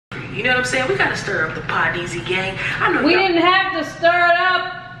You know what I'm saying? We gotta stir up the P.O Ezee gang. I know we didn't have to stir it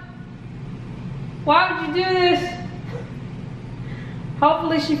up. Why would you do this?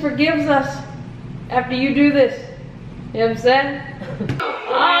 Hopefully she forgives us after you do this. You know what I'm saying?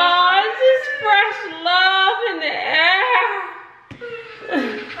 Oh, it's just fresh love in the air.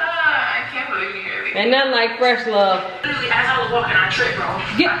 I can't believe you hear me. Ain't nothing like fresh love. Literally, as I was walking, I tripped, bro.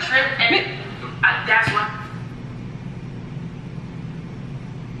 I tripped, and that's why.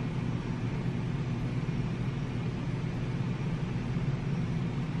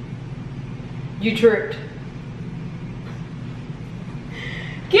 You tripped.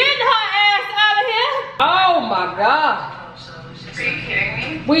 Get her ass out of here. Oh my God. Are you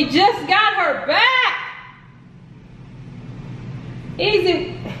kidding me? We just got her back.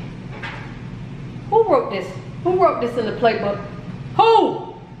 Easy. Who wrote this? Who wrote this in the playbook?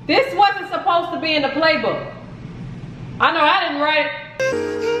 Who? This wasn't supposed to be in the playbook. I know I didn't write it.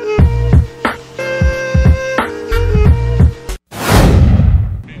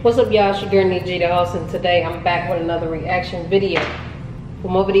 What's up, y'all? It's your girl Amia Jackson, and today I'm back with another reaction video. For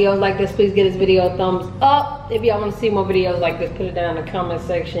more videos like this, please give this video a thumbs up. If y'all want to see more videos like this, put it down in the comment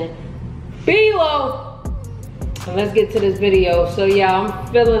section below. And let's get to this video. So yeah, I'm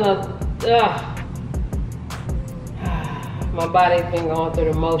feeling my body's been going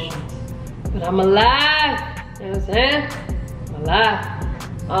through the motions, but I'm alive. You know what I'm saying? I'm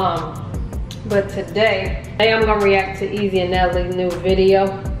alive. But today I'm gonna react to Ezee and Nellie's new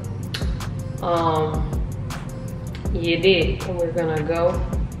video. You did, and we're gonna go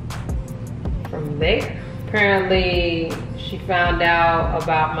from there. Apparently, she found out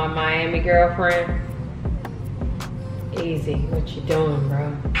about my Miami girlfriend. Ezee, what you doing, bro?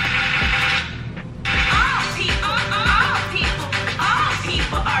 All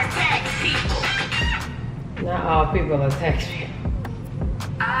people are tax people. Not all people are tax people.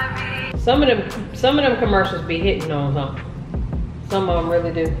 Some of them commercials be hitting on something. Some of them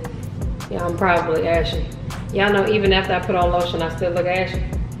really do. Yeah, I'm probably ashy. Y'all know even after I put on lotion, I still look ashy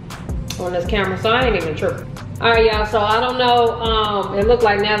on this camera, so I ain't even tripping. All right, y'all, so I don't know, it looked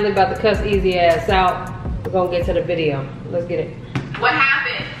like Natalie about to cuss Ezee ass out. We're gonna get to the video. Let's get it. What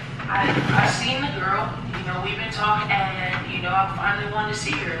happened? I seen the girl, you know, we've been talking, and, you know, I finally wanted to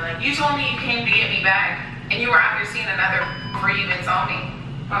see her. Like, you told me you came to get me back, and you were out here seeing another before you even told me.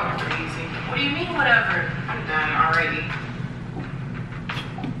 Oh, crazy. What do you mean, whatever? I'm done already.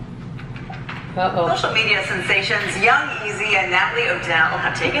 Uh-oh. Social media sensations Young Ezee and Natalie Odell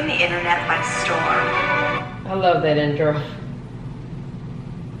have taken the internet by storm. I love that intro.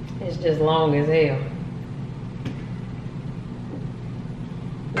 It's just long as hell.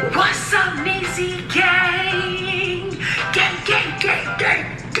 What's up, Ezee gang? Gang, gang, gang, gang,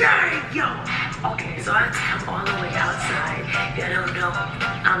 gang, yo. Okay, so I'm all the way outside. I don't know,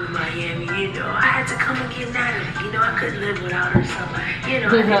 I'm in Miami, you know. I had to come and get Natalie, you know. I couldn't live without her, so, you know.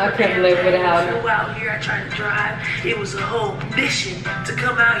 I couldn't live without her. I flew out here, I tried to drive. It was a whole mission to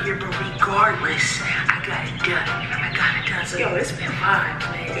come out here, but regardless, I got it done. I got it done. So, yo, it's been fine,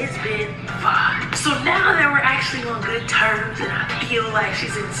 man. It's been fine. So now that we're actually on good terms, and I feel like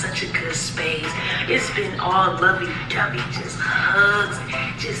she's in such a good space, it's been all lovey-dovey, just hugs,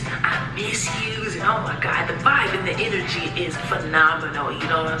 just I miss you. And oh my God, the vibe and the energy is phenomenal. You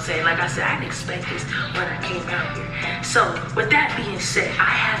know what I'm saying? Like I said, I didn't expect this when I came out here. So with that being said,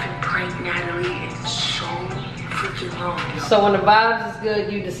 I haven't pranked Natalie in so freaking long. Yo. So when the vibes is good,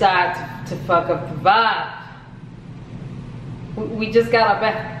 you decide to fuck up the vibe. We just got our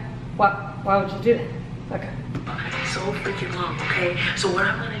back. Why would you do that? Okay. So freaking long, okay? So what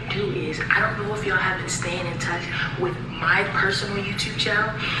I'm gonna do is, I don't know if y'all have been staying in touch with my personal YouTube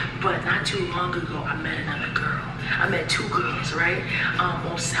channel, but not too long ago, I met another girl. I met two girls, right?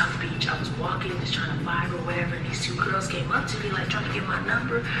 On South Beach. I was walking, just trying to vibe or whatever, and these two girls came up to me, like trying to get my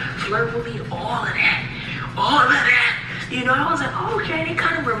number, flirt with me, all of that. All of that. You know, I was like, oh, okay, they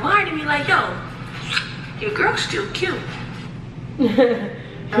kind of reminded me, like, yo, your girl's still cute.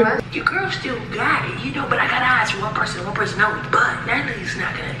 Your girl still got it, you know, but I got eyes for one person only. But Natalie's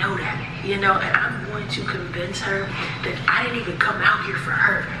not gonna know that, you know, and I'm going to convince her that I didn't even come out here for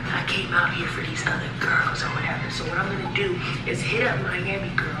her. I came out here for these other girls or whatever. So what I'm gonna do is hit up Miami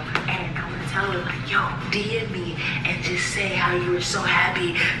girl, and I'm gonna tell her, like, yo, DM me and just say how you were so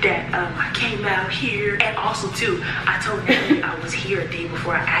happy that I came out here. And also too, I told Natalie I was here a day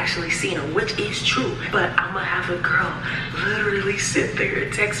before I actually seen her, which is true. But I'm gonna have a girl literally sit there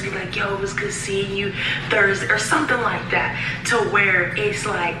and text me like, yo, it was good seeing you Thursday or something like that, to where it's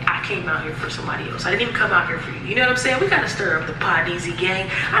like I came out here for somebody else. I didn't even come out here for you. You know what I'm saying? We gotta stir up the P.O Ezee gang.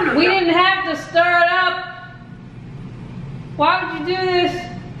 I know we didn't have to stir it up. Why would you do this?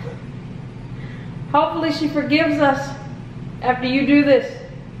 Hopefully she forgives us after you do this.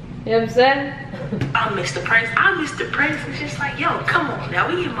 You know what I'm saying? I miss the Prince. I miss the Prince. It's just like, yo, come on now.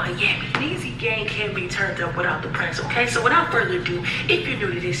 We in Miami. An easy game can't be turned up without the Prince, okay? So without further ado, if you're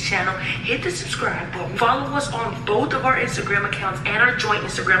new to this channel, hit the subscribe button. Follow us on both of our Instagram accounts and our joint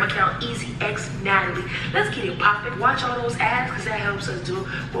Instagram account, EasyXNatalie. Let's get it popping. Watch all those ads because that helps us do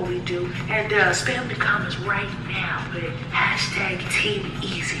what we do. And spam the comments right now with hashtag Team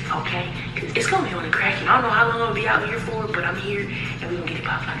Easy, okay? Because it's going to be on the cracking. I don't know how long I'll be out here for, but I'm here and we're going to get it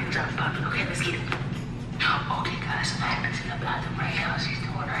popping. Okay, let's get it. Okay, guys, I'm actually in the bathroom right now. She's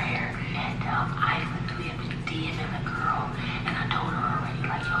doing her hair, and I literally have been DMing the girl, and I told her already,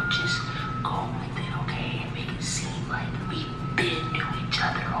 like, yo, just go with it, okay, and make it seem like we been knew each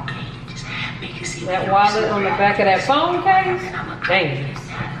other, okay? Just make it seem that wallet on the back of that phone case. Dangerous.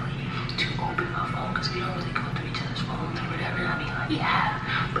 To open my phone, because we don't really go through each other's phones or whatever. I mean, like, yeah,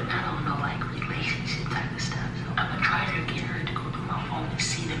 but I don't know, like, relationship type of stuff. So I'm gonna try to get her to go through my phone and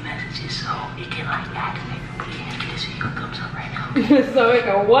see the messages so it can like activate her pretty ass. Get this video thumbs up right now. So it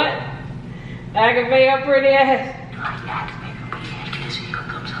can what? Activate her pretty ass? Like activate her pretty ass. Get this video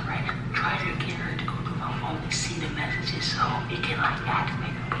thumbs up right now. Try to get her to go through my phone and see the messages so it can like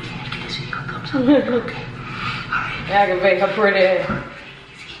activate her pretty ass. Get this video thumbs up right now, okay? Alright. Activate her pretty ass.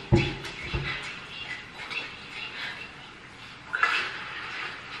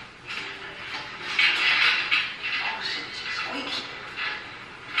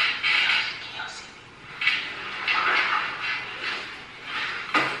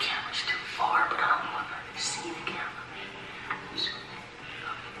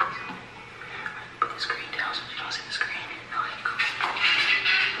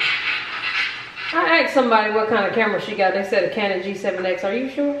 I asked somebody what kind of camera she got. They said a Canon G7X. Are you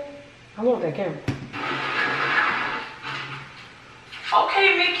sure? I want that camera.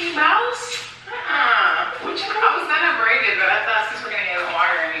 Okay, Mickey Mouse. What you I was gonna braid it, but I thought since we're gonna get the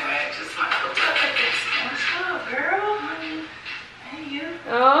water anyway, it just might look like this. What's up, girl? Hey, you.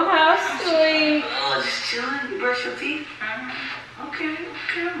 Oh, how sweet. Oh, just chilling. You brush your teeth? Okay,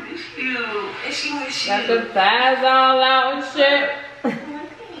 I miss you. Miss you. Got the thighs all out and shit.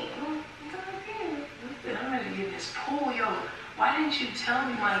 Why didn't you tell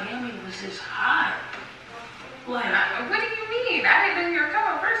me Miami was this hot? Like, what do you mean? I didn't know you were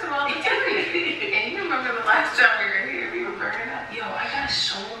coming, first of all, to tell you. And you remember the last time we were here, we were burning up. Yo, I got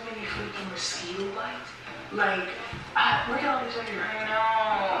so many freaking mosquito bites. Like, look at all these over here. I know.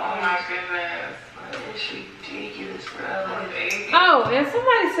 Oh my goodness. It's ridiculous, bro. Oh, and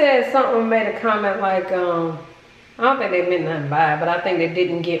somebody said something, made a comment like, I don't think they meant nothing by it, but I think they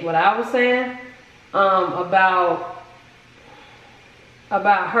didn't get what I was saying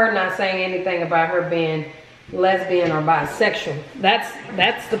about her not saying anything about her being lesbian or bisexual.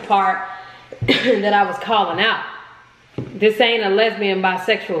 That's the part that I was calling out. This ain't a lesbian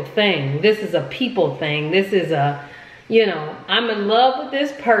bisexual thing. This is a people thing. This is a, you know, I'm in love with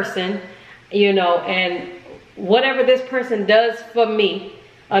this person, you know, and whatever this person does for me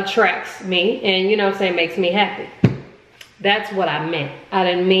attracts me and, you know what I'm saying, makes me happy. That's what I meant. I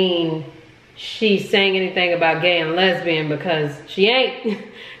didn't mean she's saying anything about gay and lesbian, because she ain't.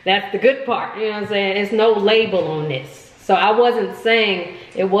 That's the good part, you know what I'm saying? It's no label on this. So I wasn't saying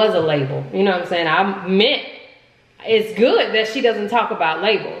it was a label, you know what I'm saying? I meant it's good that she doesn't talk about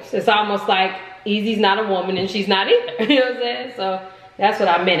labels. It's almost like Easy's not a woman and she's not either, you know what I'm saying? So that's what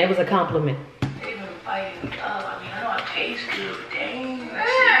I meant. It was a compliment. They even fighting me up. I mean, I know I taste good, but dang.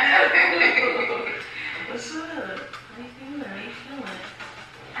 What's up? How you feeling? How you feeling?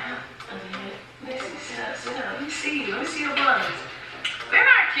 Sit down. Let me see your buns. They're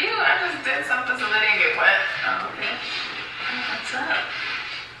not cute. I just did something so they didn't get wet. Oh, okay. What's up?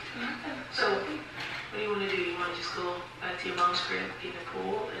 So, what do you want to do? You want to just go back to your mom's crib, get in the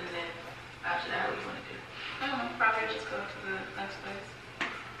pool, and then after that, what do you want to do? Probably just go to the next place.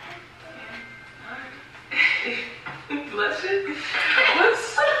 Yeah. Alright. Bless you.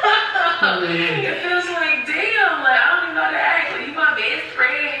 What's up? It feels like, damn, like, I don't even know how to act. Like, you my best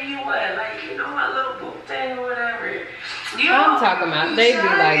friend, you what? Like, you know, my little boo thing or whatever. I'm talking about, they be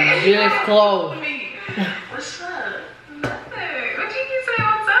like just close. What's up? Nothing. What you can say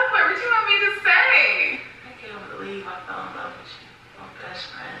what's up for? What you want me to say? I can't believe I fell in love with you. My best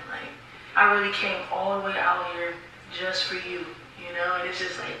friend. Like, I really came all the way out here just for you, you know? And it's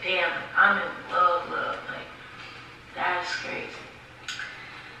just like, damn, I'm in love. Like, that's crazy.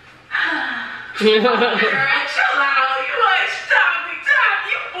 Girl, chill out. You like, stop.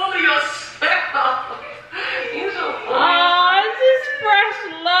 You full of yourself. You so full. Oh, it's just fresh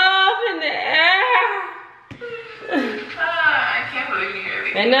love in the air. I can't believe you hear me.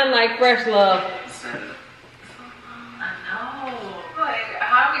 Ain't nothing like fresh love. So,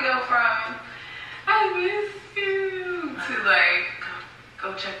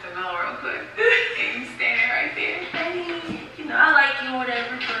 go check the mail real quick. And you standing right there. Hey, you know, I like you,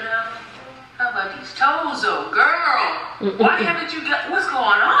 whatever, but how about these toes, though, girl? Why haven't you got? What's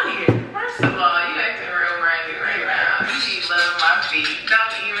going on here? First of all, you acting real brand new right now. You need love my feet.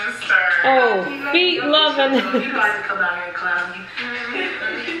 Don't even start. Oh, feet loving. You like to come out here and clown me.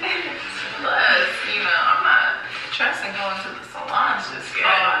 Plus, you know, I'm not trusting going to the salons just yet.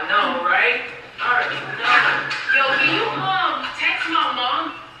 Oh, I know, right? All right, yo, can you text my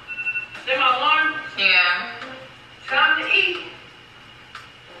mom? Is my alarm? Yeah. Time to eat.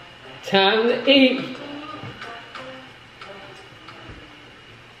 Time to eat.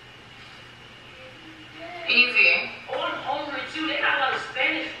 Easy. Oh, I'm hungry too. They got a lot of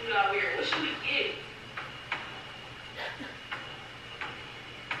Spanish food out here. What should we get?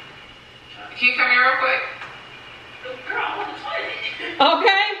 Can you come here real quick? Girl, I'm on the toilet.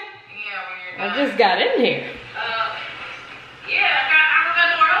 Okay. Yeah, when you're I done. just got in here. Yeah, I don't got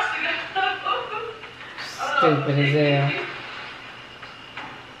nowhere else to go. Stupid as hell.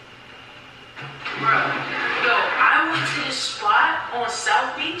 Bro, yo, I went to this spot on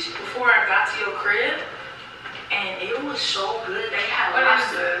South Beach before I got to your crib, and it was so good. They had What is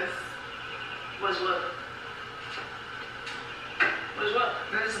lobster. this? What's what? What's what?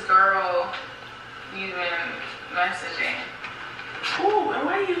 This girl you've been messaging. Ooh, and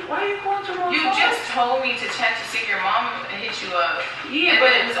why you going to my You phone? just told me to check to see if your mom hit you up. Yeah, but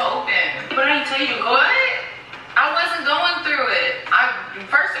it was open. But I didn't tell you to go. What? I wasn't going through it.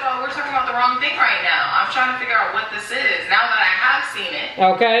 First of all, we're talking about the wrong thing right now. I'm trying to figure out what this is. Now that I have seen it.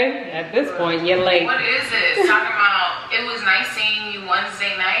 Okay. At this point, you're late. What is it? Talking about, it was nice seeing you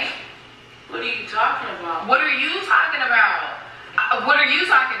Wednesday night. What are you talking about? What are you talking about? What are you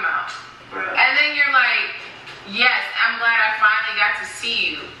talking about? Bro. And then you're like, yes, I'm glad I finally got to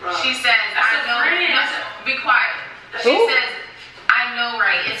see you. Bro. She says, That's I a know. friend. No, be quiet. She Who? says, I know,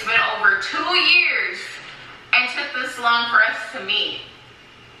 right? It's been over 2 years and took this long for us to meet.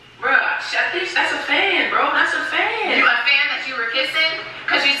 Bro, I think that's a fan, bro. That's a fan. You a fan that you were kissing?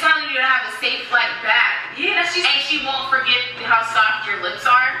 Because she's telling you to have a safe flight back. Yeah, that's just. And she won't forget how soft your lips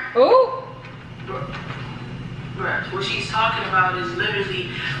are. Ooh. Bro, what she's talking about is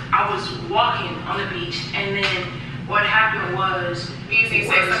literally, I was walking on the beach, and then what happened was. Easy,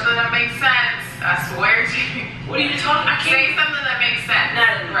 say something that makes sense. I swear to you. What are you talking? I can't. Say something that makes sense.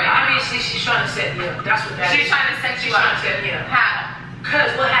 Not right. Obviously, she's trying to set me up. That's what that She's is. trying to set you She's trying up. to set me up. How?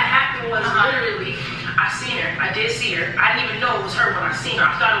 Because what had happened was literally, I seen her. I did see her. I didn't even know it was her when I seen her.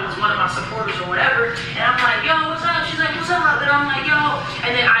 I thought it was one of my supporters or whatever. And I'm like, yo, what's up? She's like, what's up? And I'm like, yo.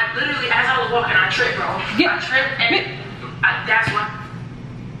 And then I literally, as I was walking, I tripped, bro. I tripped, and that's what.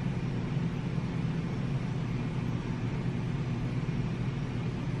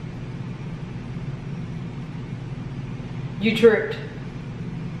 You tripped.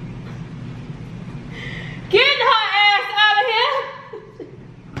 Get her ass out of here.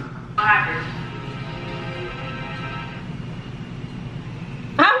 What happened?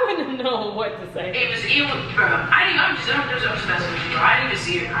 I wouldn't have known what to say. It was, bro. I'm just messing with you, bro. I didn't even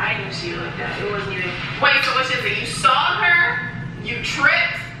see her. I didn't even see her like that. It wasn't even. Wait, so which is it? You saw her, you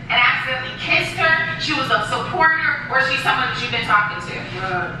tripped, and accidentally kissed her. She was a supporter, or she's someone that you've been talking to?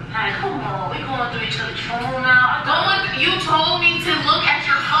 Bro, hey, come on. We going through each other's phone now. You told me to look at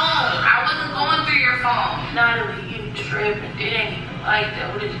your phone. I wasn't going through your phone. Natalie, you tripping. It ain't even like that.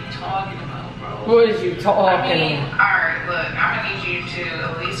 What is you talking about, bro? What is you talking I mean, about? alright, look, I'm gonna need you to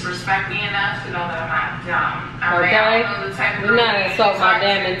at least respect me enough to know that I'm not dumb. Okay. I don't know the type of You're not girl insult my you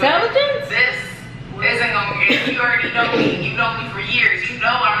damn talk to, but intelligence. This isn't gonna you already know me. You've known me for years. You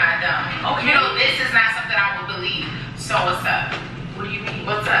know I'm not dumb. Okay. You know this is not something I will believe. So what's up? What do you mean?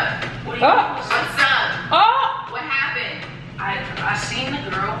 What's up? What do you mean? What's up? Oh! What happened? I seen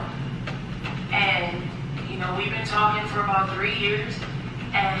the girl, and you know we've been talking for about 3 years,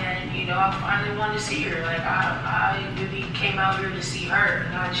 and you know I finally wanted to see her. Like I really came out here to see her,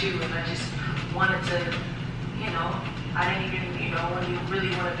 not you, and I just wanted to, you know, I didn't even really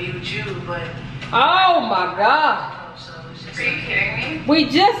want to be with you, but. Oh my God. So it's just Are you kidding me? We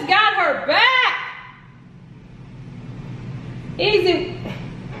just got her back. Easy.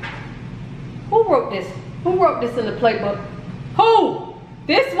 Who wrote this? Who wrote this in the playbook? Who?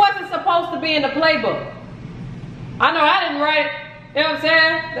 This wasn't supposed to be in the playbook. I know I didn't write it. You know what I'm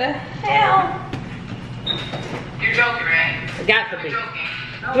saying? The hell? You're joking, right? It got to be. You're joking.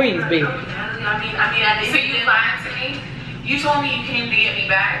 Please be. I mean, So you lied to me? You told me you came to get me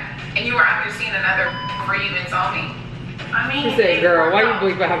back, and you were out here seeing another before you even saw me. I mean, She said, girl, why you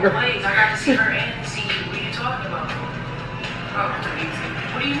bleep out, girl? Wait, I got to see her and see you. What are you talking about? Oh, easy.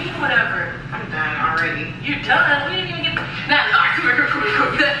 What What do you mean, whatever? I'm done already. You're done. We didn't even get. Nah, come here. Come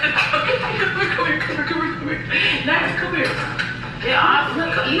here. Nah, come here. Yeah,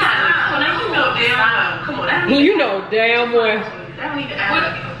 look, come on, you know damn well. Come on, that don't You know damn well. That don't even add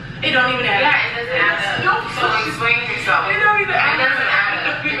up. It don't even add up. Yeah, it doesn't add up. So explain yourself. It don't even add up. It doesn't add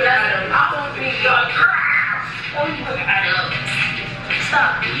up. It doesn't. I want to be done. Don't even fucking add up.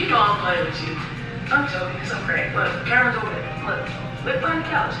 Stop. You know I'm playing with you. I'm joking. It's okay. Look, camera's over there. Look. Look on the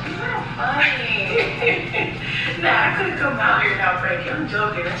couch. You're not funny. Nah, I couldn't come out here now, Frankie. I'm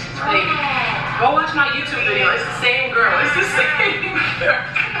joking. That's just fake. Go watch my YouTube video. It's the same girl. It's the same girl.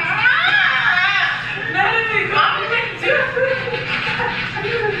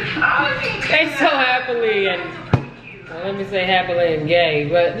 They so happily and well, let me say happily and gay,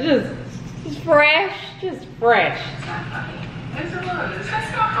 but just fresh, just fresh. It's not funny. Yes, it was.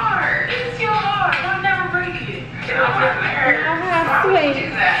 That's your heart. It's your heart. I'll never break it. It'll never hurt. Ah, sweet.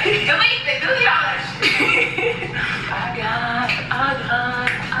 Delete all that shit. I got.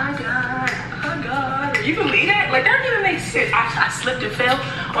 You believe that? Like, that don't even make sense. I slipped and fell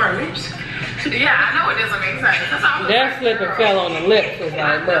on her lips. Yeah, I know it doesn't make sense. That's how That slip and fell on the lips was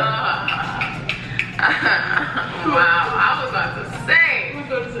like, bro. Wow, I was about to say. What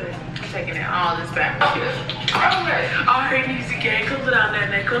was I going to say? I'm taking it all this back. Alright, Easy Gang. Close it out,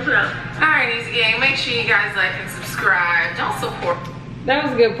 Nene. Close it out. Alright, Easy Gang, make sure you guys like and subscribe. Don't support. That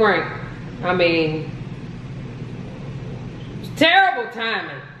was a good prank. I mean, terrible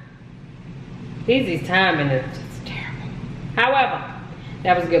timing. Easy's timing is just terrible. However,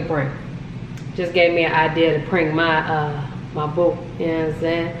 that was a good prank. Just gave me an idea to prank my my boo. You know what I'm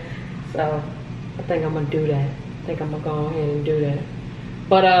saying? So I think I'm gonna do that. I think I'm gonna go ahead and do that.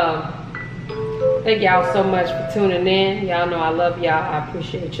 But thank y'all so much for tuning in. Y'all know I love y'all. I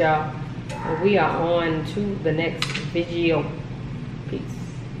appreciate y'all. And we are on to the next video.